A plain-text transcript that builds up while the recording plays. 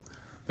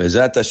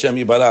Bezat Hashem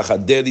Yibarach,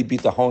 Adeli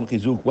Bitachon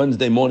Chizuk,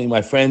 Wednesday morning,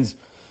 my friends.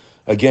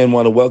 Again,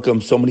 want to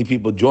welcome so many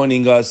people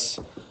joining us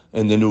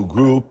in the new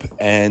group.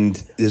 And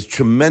there's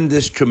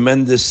tremendous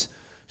Siyata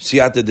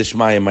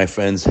Dishmaya, my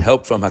friends,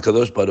 help from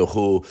HaKadosh Baruch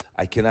Hu.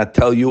 I cannot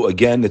tell you,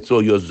 again, it's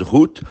all your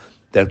zechut,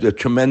 that the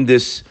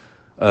tremendous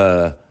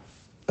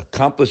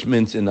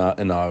accomplishments in our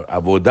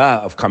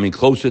avodah of coming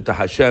closer to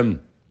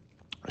Hashem,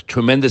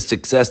 tremendous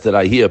success that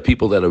I hear,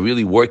 people that are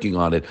really working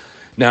on it.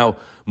 Now,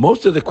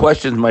 most of the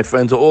questions, my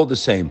friends, are all the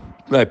same.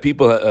 Right?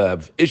 People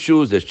have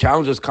issues, there's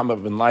challenges come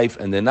up in life,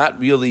 and they're not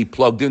really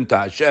plugged into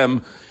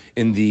Hashem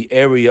in the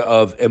area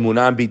of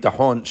emunah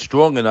bitachon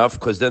strong enough,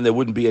 because then there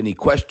wouldn't be any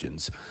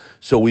questions.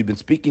 So we've been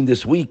speaking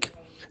this week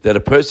that a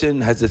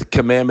person has a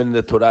commandment in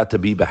the Torah to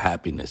be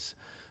happiness,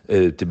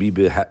 to be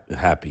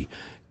happy.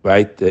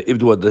 Right? I'm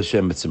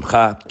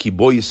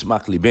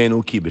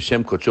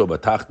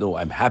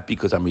happy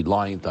because I'm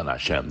reliant on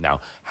Hashem.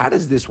 Now, how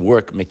does this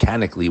work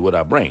mechanically with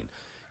our brain?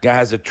 Guy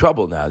has a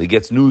trouble now. He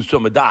gets news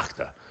from a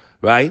doctor,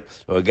 right?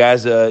 Or a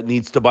guy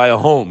needs to buy a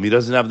home. He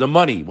doesn't have the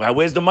money. Well,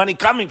 where's the money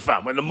coming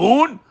from? From the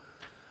moon?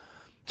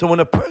 So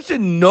when a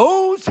person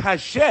knows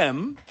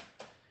Hashem,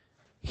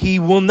 he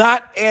will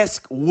not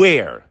ask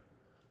where.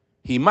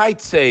 He might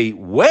say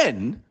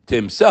when to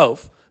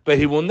himself, but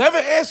he will never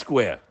ask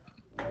where.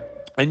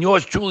 And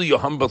yours truly, your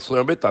humble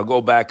servant, I'll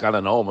go back, I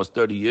don't know, almost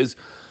 30 years,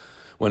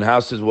 when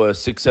houses were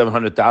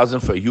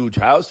 $600,000-700,000 for a huge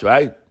house,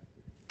 right?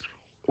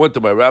 Went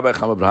to my rabbi,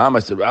 Cham Abraham. I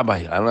said, Rabbi,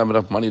 I don't have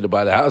enough money to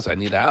buy the house. I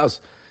need a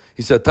house.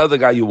 He said, tell the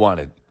guy you want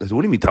it. I said,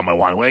 what do you mean tell him I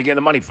want it? Where are you getting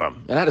the money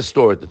from? And I had a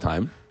store at the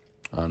time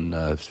on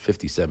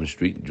 57th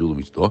Street, a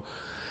jewelry store.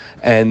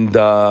 And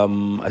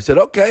I said,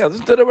 okay, I'll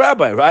listen to the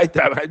rabbi, right?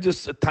 I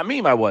just,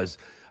 Tamim I was.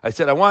 I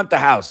said, I want the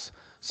house.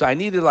 So I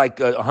needed like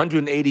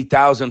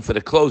 $180,000 for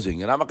the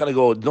closing, and I'm not going to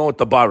go know what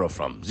to borrow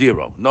from.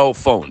 Zero. No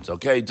phones,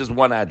 okay? Just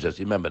one address.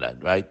 You remember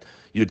that, right?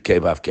 Yud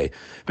K Vav K.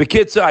 But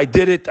kids, I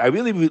did it. I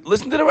really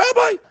listened to the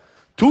rabbi.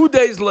 2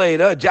 days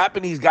later, a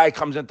Japanese guy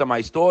comes into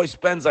my store. He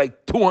spends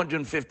like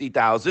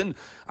 $250,000.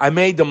 I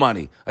made the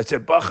money. I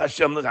said, Baruch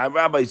Hashem, look,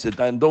 rabbi. He said,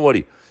 don't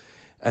worry.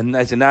 And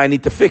I said, now I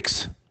need to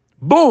fix.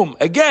 Boom,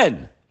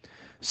 again.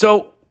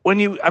 So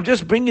I'm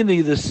just bringing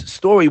you this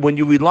story. When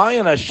you rely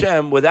on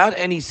Hashem without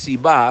any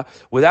siba,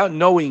 without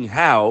knowing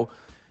how,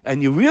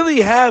 and you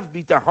really have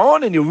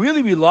bitachon and you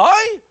really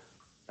rely,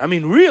 I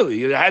mean, really,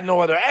 you had no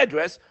other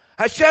address,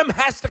 Hashem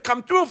has to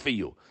come through for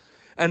you.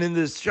 And in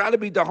this Shara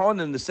Bitachon,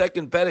 in the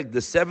second perek, the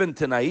 7th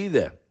Tanai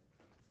there,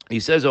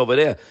 he says over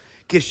there,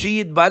 when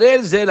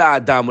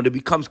it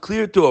becomes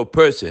clear to a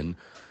person,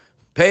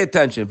 pay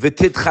attention,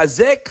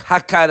 v'titchazek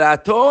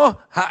hakarato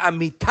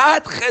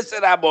ha'amitat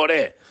chesed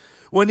haboreh.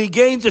 When he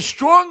gains a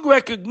strong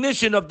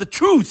recognition of the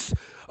truth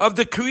of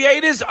the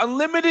Creator's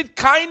unlimited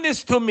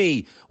kindness to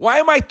me. Why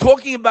am I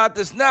talking about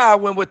this now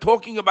when we're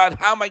talking about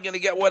how am I going to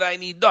get what I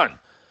need done?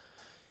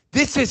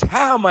 This is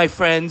how, my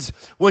friends,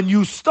 when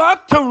you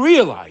start to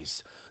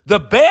realize the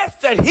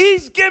path that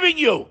He's giving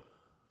you.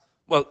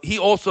 Well, He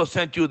also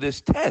sent you this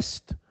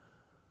test,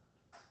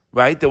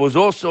 right? There was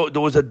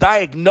a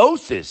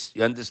diagnosis,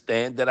 you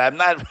understand, that I'm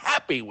not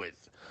happy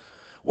with.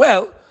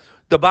 Well,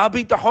 the Baal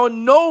Bitachon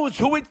knows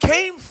who it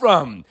came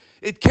from.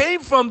 It came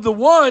from the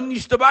one,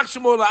 Yishtabach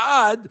Shemo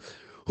La'ad,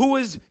 who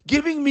is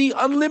giving me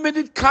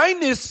unlimited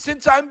kindness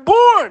since I'm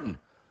born.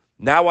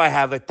 Now I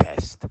have a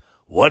test.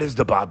 What does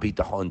the Baal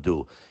Bitachon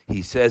do?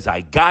 He says,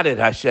 I got it,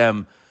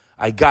 Hashem.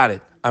 I got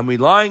it. I'm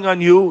relying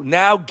on you.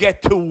 Now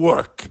get to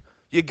work.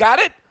 You got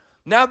it?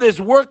 Now there's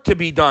work to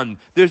be done.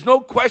 There's no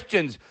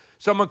questions.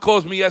 Someone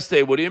calls me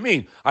yesterday. What do you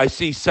mean? I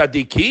see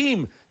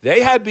Sadiqim. They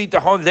had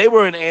Bitachon. They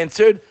weren't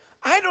answered.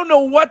 I don't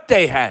know what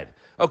they had.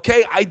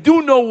 Okay? I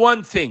do know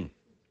one thing.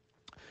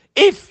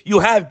 If you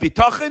have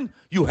Bitachon,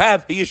 you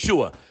have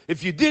Yeshua.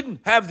 If you didn't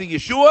have the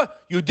Yeshua,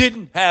 you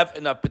didn't have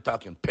enough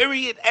Bitachon.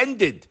 Period.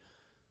 Ended.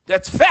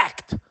 That's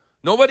fact.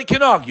 Nobody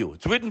can argue.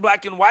 It's written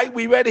black and white.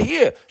 We read it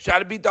here.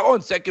 Shara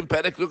Bitachon, second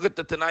perek. Look at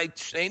the tonight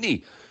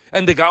Sheni.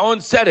 And the Gaon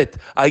said it.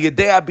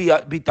 Ayedei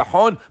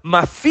Bitachon,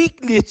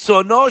 mafik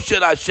litzono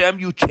shel Hashem.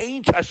 You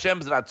change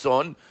Hashem's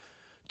ratzon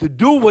to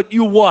do what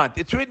you want.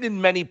 It's written in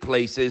many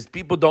places.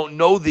 People don't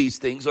know these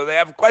things or they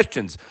have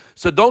questions.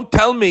 So don't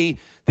tell me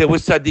there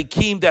was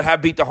tzaddikim that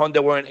had bitachon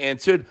that weren't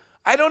answered.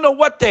 I don't know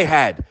what they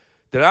had.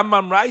 The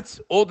Rambam writes,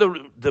 all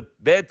the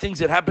bad things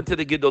that happened to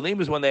the Gedolim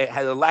is when they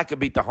had a lack of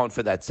bitachon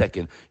for that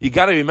second. You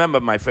got to remember,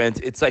 my friends,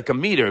 it's like a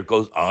meter. It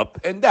goes up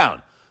and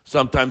down.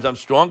 Sometimes I'm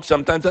strong,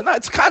 sometimes I'm not.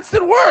 It's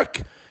constant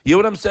work. You know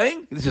what I'm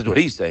saying? This is what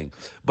he's saying.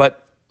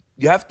 But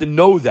you have to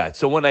know that.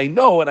 So when I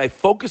know and I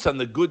focus on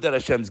the good that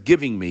Hashem's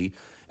giving me,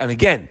 and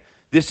again,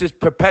 this is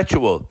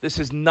perpetual. This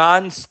is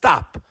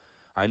non-stop.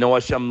 I know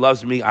Hashem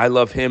loves me. I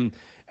love Him.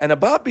 And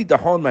about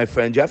bitachon, my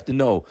friend, you have to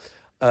know,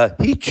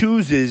 He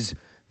chooses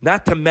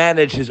not to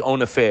manage His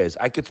own affairs.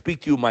 I could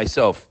speak to you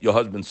myself, your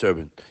husband's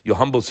servant, your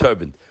humble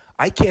servant.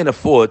 I can't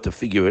afford to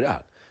figure it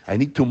out. I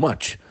need too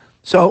much.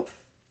 So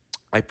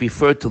I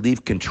prefer to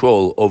leave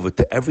control over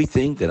to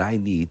everything that I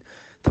need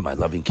to my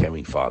loving,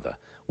 caring Father.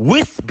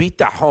 With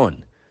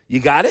bitachon. You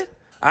got it?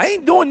 I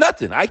ain't doing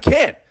nothing. I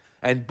can't.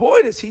 And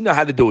boy, does he know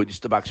how to do it,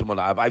 Yishtabach Shem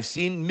Olav. I've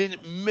seen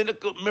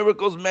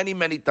miracles many,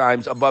 many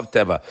times above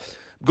Teva.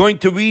 I'm going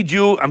to read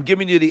you, I'm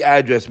giving you the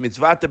address,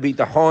 Mitzvah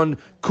Bitachon,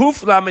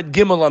 Kuf Lamed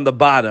Gimel on the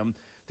bottom,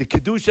 the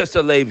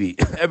Kedushas Alevi.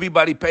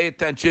 Everybody pay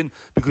attention,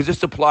 because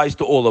this applies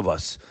to all of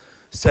us.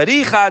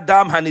 Sarich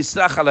Adam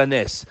Hanisrach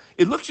Alanes.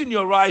 It looks in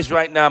your eyes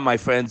right now, my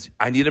friends,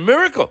 I need a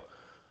miracle.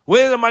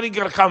 Where's the money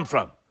going to come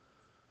from?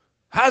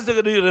 How's the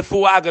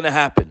refuah going to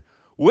happen?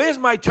 Where's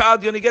my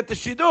child going to get the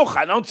shidduch?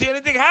 I don't see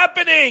anything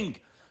happening.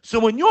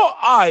 So in your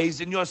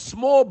eyes, in your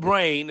small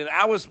brain, in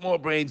our small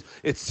brains,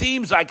 it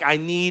seems like I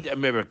need a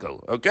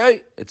miracle.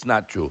 Okay? It's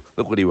not true.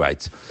 Look what he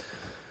writes.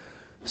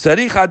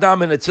 Sarich Adam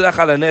Hanisrach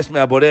Alanes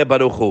me'aboreh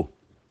baruch hu.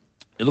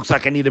 It looks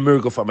like I need a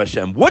miracle from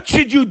Hashem. What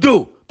should you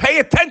do? Pay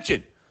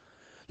attention.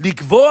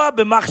 Likvoa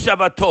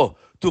b'machshavato.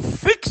 To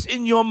fix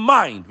in your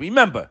mind.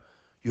 Remember,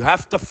 you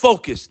have to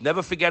focus.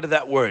 Never forget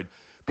that word.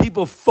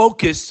 People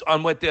focus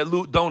on what they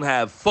don't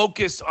have.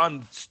 Focus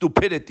on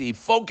stupidity.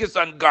 Focus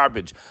on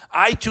garbage.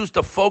 I choose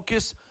to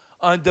focus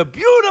on the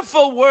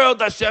beautiful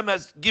world Hashem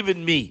has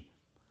given me.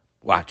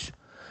 Watch.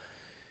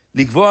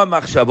 Likvoa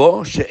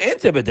machshavo she'en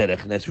ze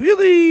b'derech nes.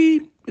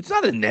 Really, it's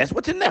not a nes.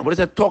 What's a nes? What is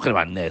that talking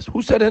about, nes?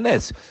 Who said a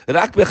nes?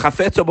 Rak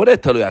b'chafetz haboreh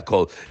talui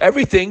hakol.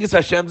 Everything is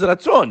Hashem's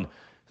ratzon.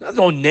 There's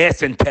no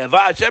nes and teva.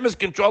 Hashem is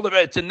control of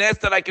it. It's a nes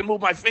that I can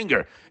move my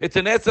finger. It's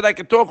a nes that I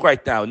can talk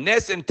right now.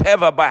 Nes and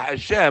teva by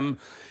Hashem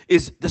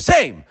is the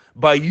same.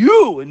 By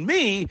you and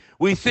me,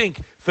 we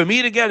think, for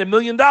me to get $1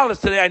 million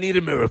today, I need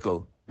a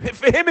miracle.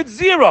 For him, it's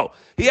zero.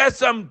 He has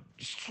some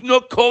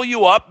schnook call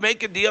you up,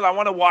 make a deal, I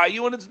want to wire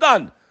you, and it's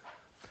done.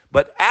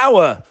 But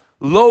our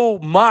low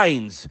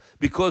minds,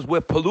 because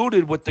we're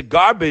polluted with the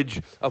garbage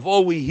of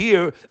all we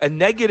hear and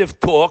negative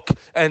talk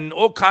and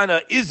all kind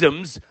of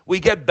isms,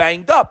 we get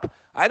banged up.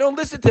 I don't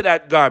listen to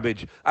that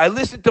garbage. I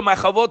listen to my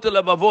chavot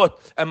levavot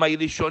and my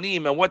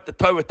rishonim and what the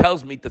Torah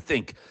tells me to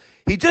think.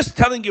 He's just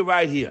telling you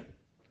right here.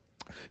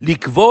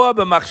 Likvoa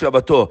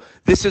b'machshavato.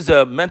 This is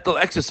a mental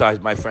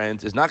exercise, my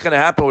friends. It's not going to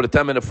happen with a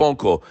 10-minute phone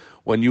call.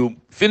 When you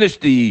finish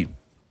the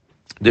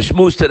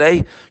shmooze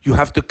today, you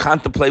have to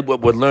contemplate what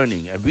we're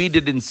learning and read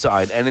it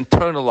inside and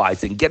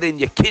internalize and get in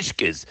your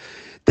kishkes.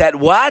 That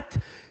what?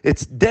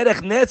 It's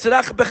derech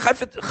netzrach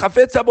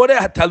b'chafetz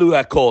haboreh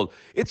talui hakol.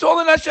 It's all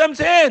in Hashem's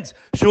hands.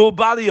 Shu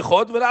bali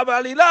yichod v'rav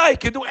alila. He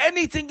can do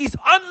anything. He's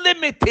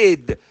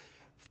unlimited.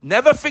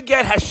 Never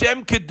forget,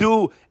 Hashem could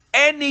do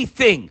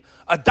anything.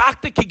 A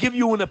doctor could give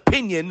you an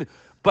opinion,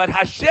 but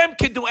Hashem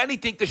can do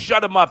anything to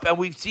shut him up, and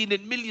we've seen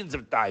it millions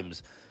of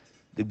times.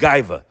 The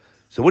Gaiva.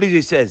 So what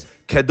he says?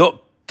 Katan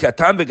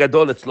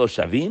v'gadol etzlo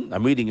shavin.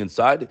 I'm reading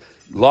inside.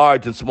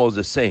 Large and small is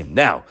the same.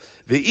 Now,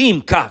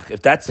 v'im kach.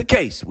 If that's the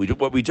case,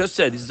 what we just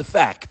said is the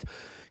fact.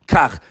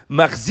 Kach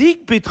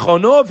machzik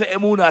bitchono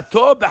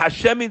ve'emunato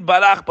b'Hashem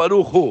yitbarach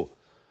baruch hu.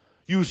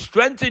 You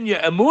strengthen your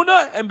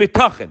emunah and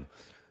bitachon.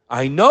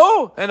 I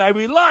know and I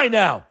rely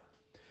now.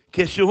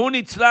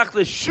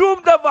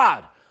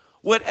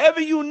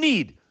 Whatever you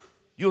need,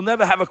 you'll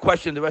never have a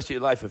question the rest of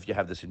your life if you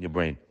have this in your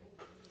brain.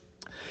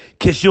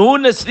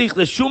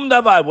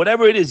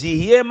 Whatever it is,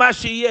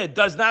 it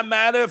does not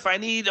matter if I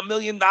need $1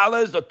 million or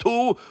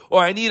 $2,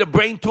 or I need a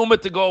brain tumor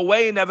to go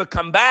away and never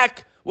come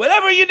back.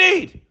 Whatever you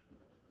need.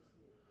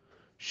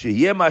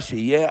 Hashem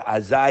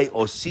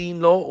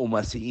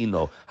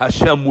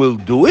will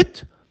do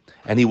it,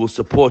 and He will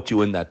support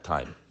you in that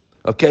time.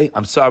 Okay,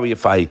 I'm sorry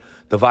if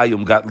the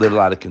volume got a little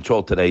out of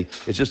control today.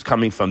 It's just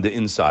coming from the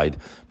inside,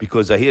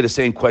 because I hear the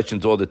same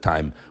questions all the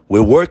time.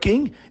 We're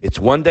working, it's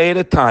one day at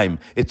a time.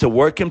 It's a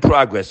work in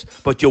progress,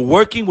 but you're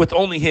working with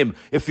only Him.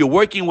 If you're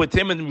working with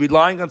Him and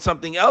relying on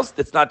something else,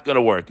 that's not going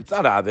to work. It's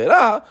not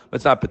Averah, but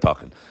it's not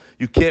Petachin.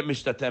 You can't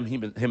mishtatem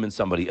him and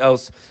somebody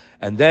else.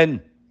 And then,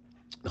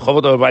 the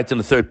Chovot writes in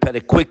the third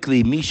perek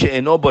quickly, Misha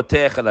eno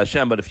botech al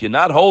Hashem, but if you're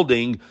not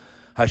holding,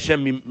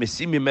 Hashem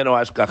misim mimeno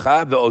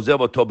hashgacha ve'ozev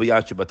oto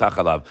b'yad shebatach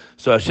alav.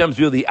 So Hashem's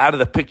really out of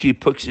the picture. He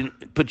puts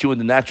you in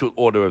the natural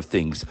order of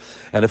things.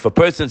 And if a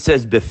person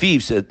says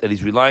befiv, that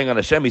he's relying on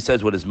Hashem, he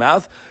says with his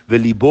mouth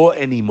ve'libo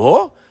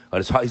anymore,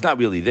 but he's not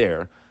really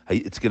there.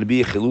 It's going to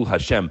be a chilul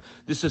Hashem.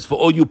 This is for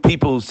all you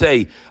people who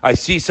say, I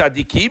see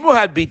Sadiqim who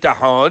had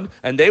bitachon,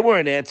 and they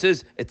weren't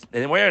answered.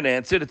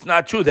 It's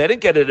not true. They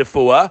didn't get a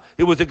refuah.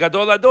 It was a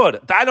gadol ador.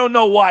 I don't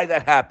know why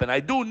that happened. I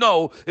do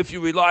know if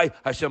you rely,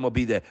 Hashem will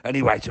be there. And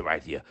he writes it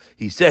right here.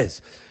 He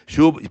says,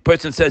 the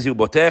person says,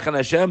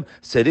 Hashem,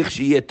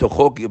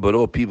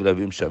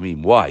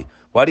 why?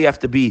 Why do you have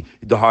to be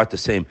the heart the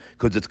same?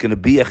 Because it's going to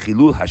be a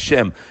chilul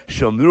Hashem.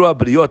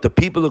 The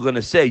people are going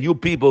to say, you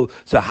people,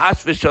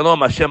 Has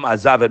v'shalom Hashem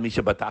azav et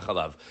misha batach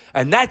alav.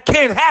 And that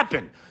can't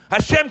happen.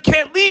 Hashem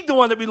can't leave the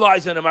one that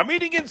relies on Him. I'm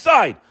reading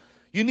inside.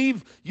 You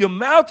need your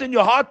mouth and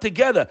your heart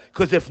together.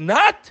 Because if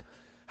not,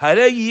 The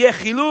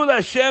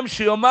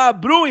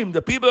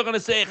people are going to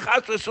say,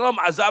 Chas v'shalom,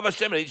 azav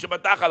Hashem,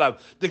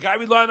 the guy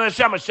relied on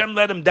Hashem, Hashem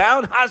let him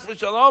down, Chas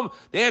v'shalom.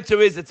 The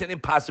answer is it's an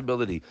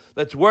impossibility.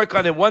 Let's work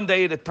on it one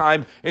day at a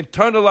time,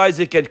 internalize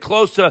it, get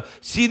closer,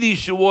 see these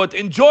shuot,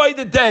 enjoy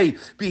the day,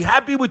 be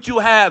happy with what you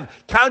have,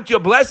 count your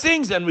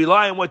blessings, and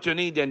rely on what you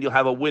need, and you'll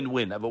have a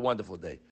win-win. Have a wonderful day.